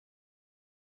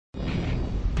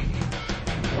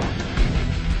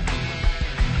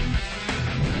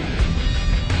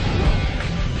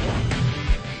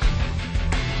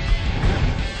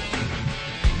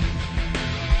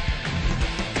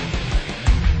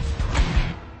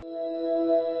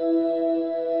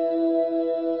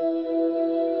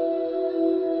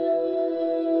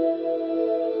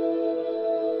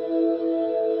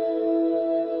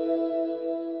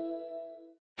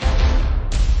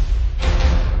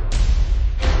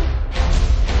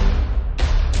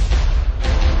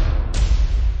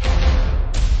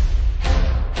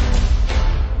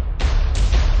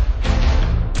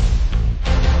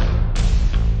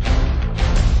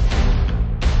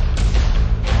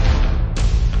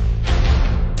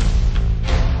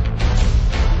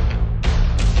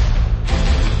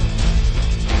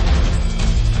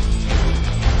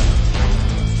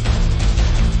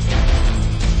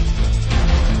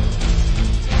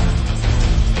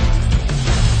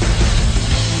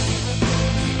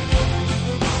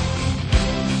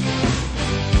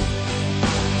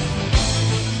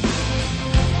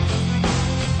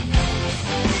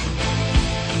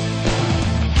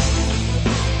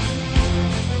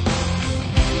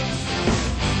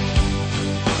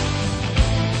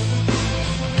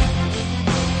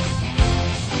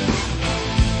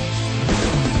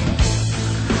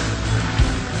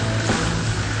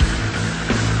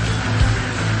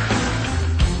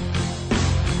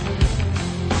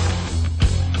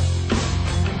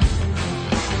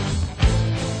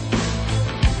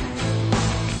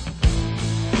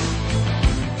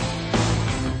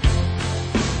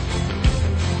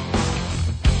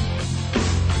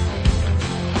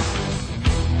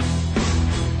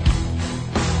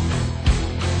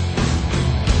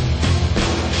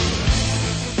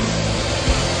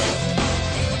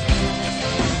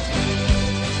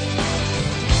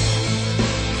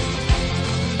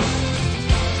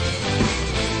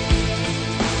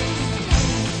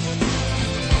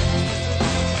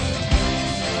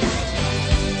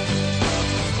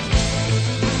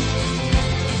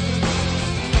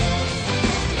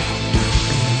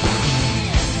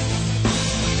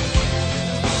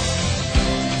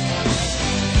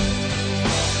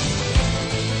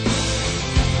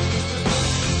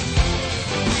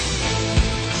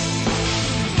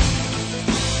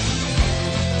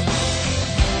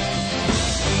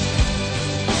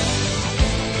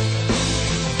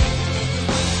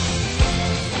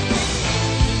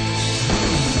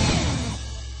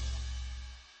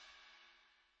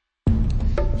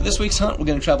week's hunt, we're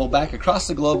going to travel back across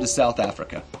the globe to South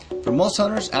Africa. For most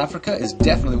hunters, Africa is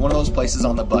definitely one of those places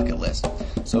on the bucket list.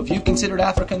 So if you've considered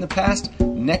Africa in the past,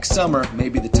 next summer may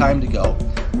be the time to go.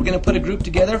 We're going to put a group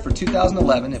together for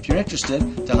 2011. If you're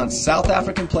interested to hunt South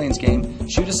African plains game,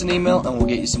 shoot us an email and we'll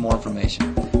get you some more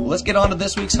information. Well, let's get on to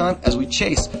this week's hunt as we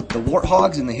chase the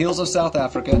warthogs in the hills of South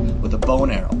Africa with a bow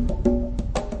and arrow.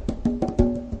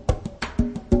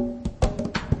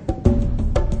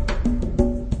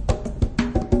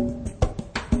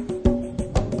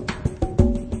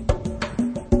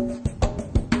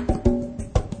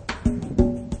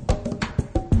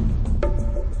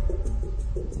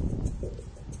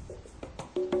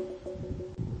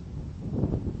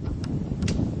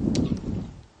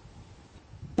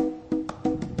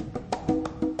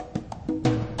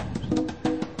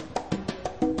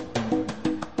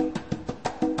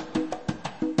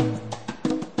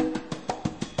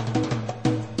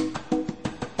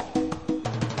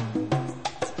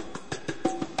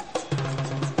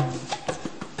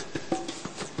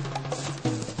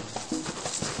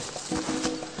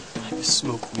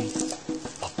 Smoked me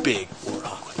a big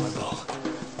warthog with my bow.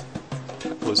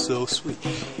 That was so sweet.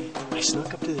 I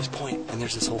snuck up to this point and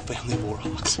there's this whole family of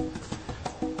warthogs.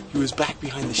 He was back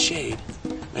behind the shade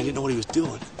and I didn't know what he was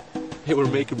doing. They were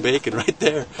making bacon right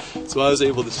there. So I was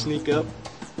able to sneak up,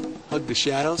 hug the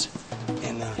shadows,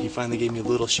 and he finally gave me a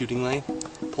little shooting lane.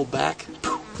 Pulled back.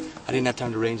 I didn't have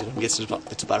time to range it. I'm guessing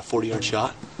it's about a 40-yard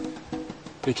shot.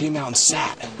 But he came out and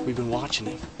sat. We've been watching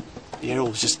him. The arrow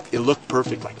was just, it looked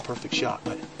perfect, like a perfect shot,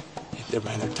 but they're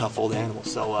tough old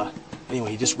animals. So anyway,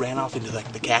 he just ran off into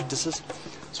like the cactuses.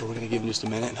 So we're going to give him just a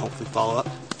minute and hopefully follow up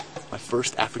my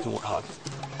first African warthog.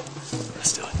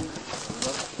 Let's do it.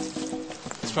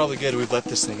 It's probably good we've let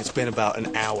this thing. It's been about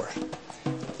an hour.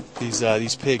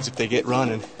 These pigs, if they get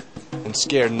running and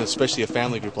scared, and especially a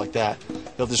family group like that,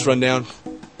 they'll just run down,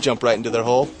 jump right into their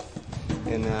hole,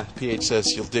 and PH says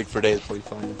you'll dig for days before you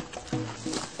find them.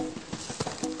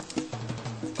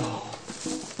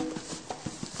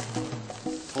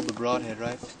 Pulled the broadhead,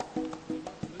 right?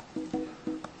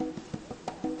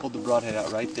 Pulled the broadhead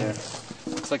out right there.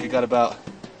 Looks like it got about,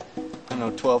 I don't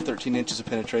know, 12, 13 inches of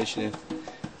penetration in.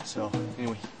 So,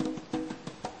 anyway,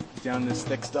 down this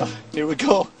thick stuff. Here we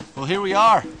go. Well, here we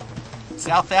are.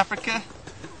 South Africa.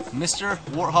 Mr.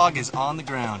 Warthog is on the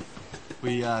ground.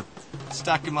 We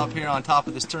stuck him up here on top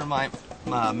of this termite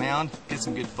mound. Get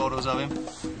some good photos of him.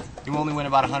 He only went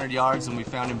about 100 yards and we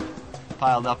found him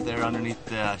piled up there underneath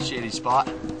the shady spot.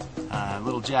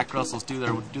 Little Jack Russells do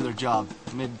their job.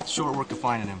 Made short work of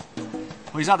finding him.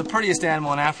 Well, he's not the prettiest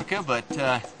animal in Africa, but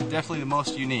definitely the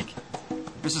most unique.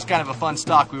 This is kind of a fun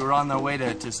stalk. We were on our way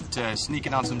to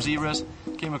sneaking on some zebras,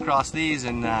 came across these,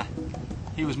 and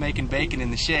he was making bacon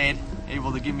in the shade,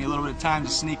 able to give me a little bit of time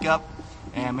to sneak up,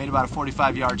 and made about a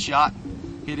 45-yard shot.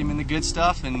 Hit him in the good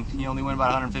stuff, and he only went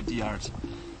about 150 yards.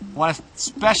 Want a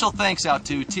special thanks out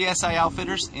to TSI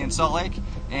Outfitters in Salt Lake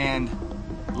and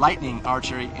Lightning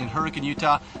Archery in Hurricane,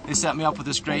 Utah. They set me up with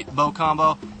this great bow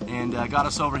combo and got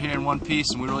us over here in one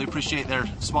piece, and we really appreciate their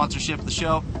sponsorship of the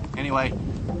show. Anyway,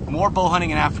 more bow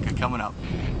hunting in Africa coming up.